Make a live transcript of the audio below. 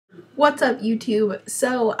What's up, YouTube?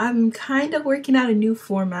 So I'm kind of working out a new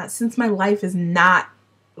format since my life is not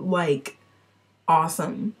like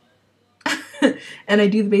awesome and I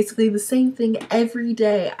do basically the same thing every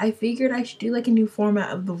day. I figured I should do like a new format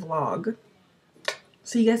of the vlog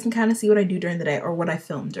so you guys can kind of see what I do during the day or what I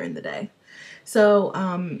film during the day. So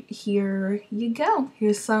here you go.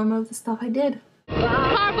 Here's some of the stuff I did.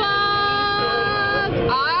 Car vlog!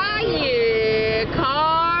 Ah yeah,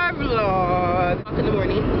 car vlog. In the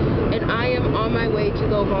morning, and I am on my way to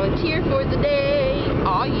go volunteer for the day.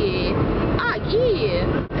 Oh yeah, ah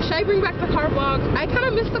yeah. Should I bring back the car vlogs? I kind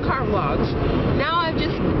of miss the car vlogs. Now I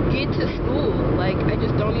just get to school. Like I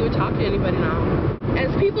just don't even talk to anybody now.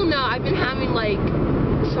 As people know, I've been having like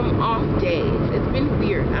some off days. It's been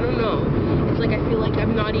weird. I don't know. It's like I feel like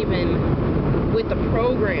I'm not even with the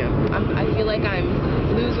program. I feel like I'm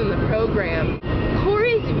losing the program.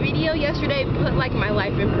 Corey's video yesterday put like my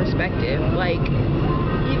life in perspective. Like,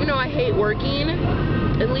 even though I hate working,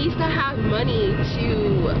 at least I have money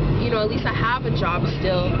to, you know, at least I have a job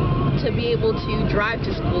still to be able to drive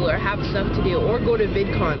to school or have stuff to do or go to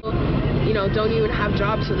VidCon. You know, don't even have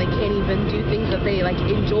jobs, so they can't even do things that they like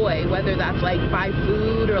enjoy, whether that's like buy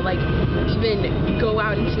food or like even go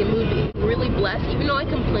out and see a movie. I'm really blessed. Even though I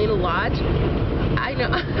complain a lot, I know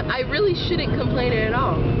I really shouldn't complain at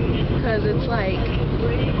all, because it's like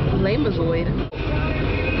lamazoid.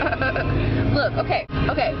 Look, okay,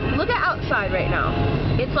 look at outside right now.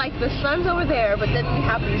 It's like the sun's over there, but then we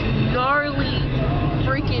have these gnarly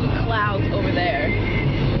freaking clouds over there.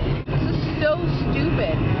 This is so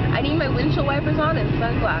stupid. I need my windshield wipers on and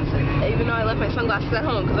sunglasses, even though I left my sunglasses at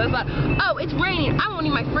home, because I thought, oh, it's raining, I won't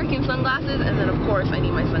need my freaking sunglasses, and then of course I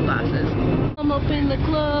need my sunglasses. I'm up in the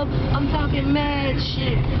club, I'm talking mad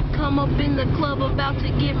shit. Come up in the club, about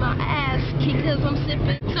to get my ass kicked because I'm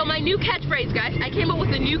sipping. So my new catchphrase, guys, I came up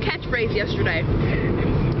with a new catchphrase yesterday.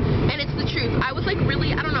 And it's the truth. I was like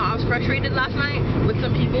really, I don't know, I was frustrated last night with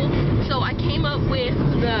some people. So I came up with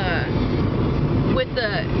the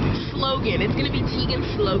slogan. It's gonna be Tegan's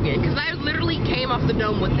slogan, because I literally came off the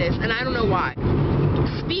dome with this, and I don't know why.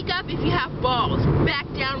 Speak up if you have balls. Back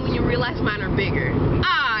down when you realize mine are bigger.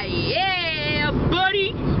 Ah yeah,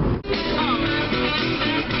 buddy. So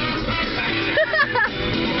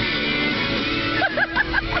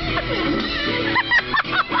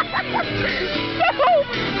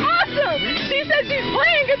awesome. She said she's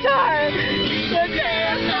playing guitar. Okay,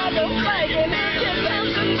 I'm not gonna play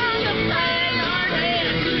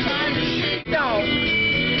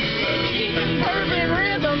perfect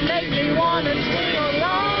rhythm makes me wanna sing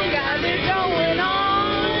along. Got it going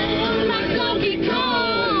on like Donkey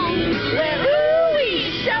Kong. Well,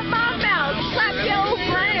 ooh-wee, shut my mouth, slap your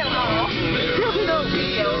grandma. Don't be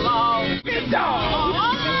so long, big dog.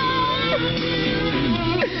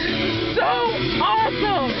 So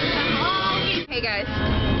awesome. Hey guys,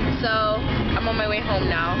 so I'm on my way home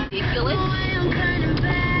now. Ridiculous.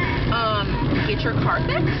 Get your car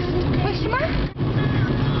fixed? Question mark?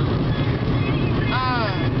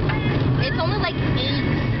 It's only like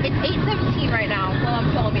 8:17 right now while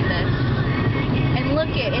I'm filming this. And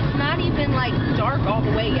look it's not even like dark all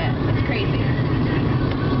the way yet. It's crazy.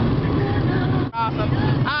 Awesome.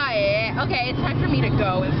 Ah, yeah. Okay, it's time for me to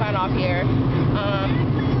go and sign off here.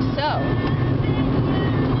 So,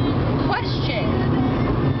 question.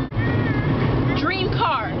 Dream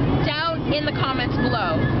car, down in the comments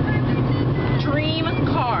below. Dream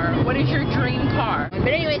car. What is your dream car? But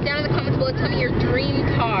anyways, down in the comments below, tell me your dream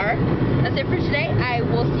car. That's it for today. I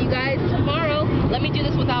will see you guys tomorrow. Let me do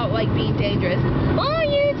this without like being dangerous. Bye,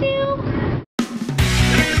 YouTube.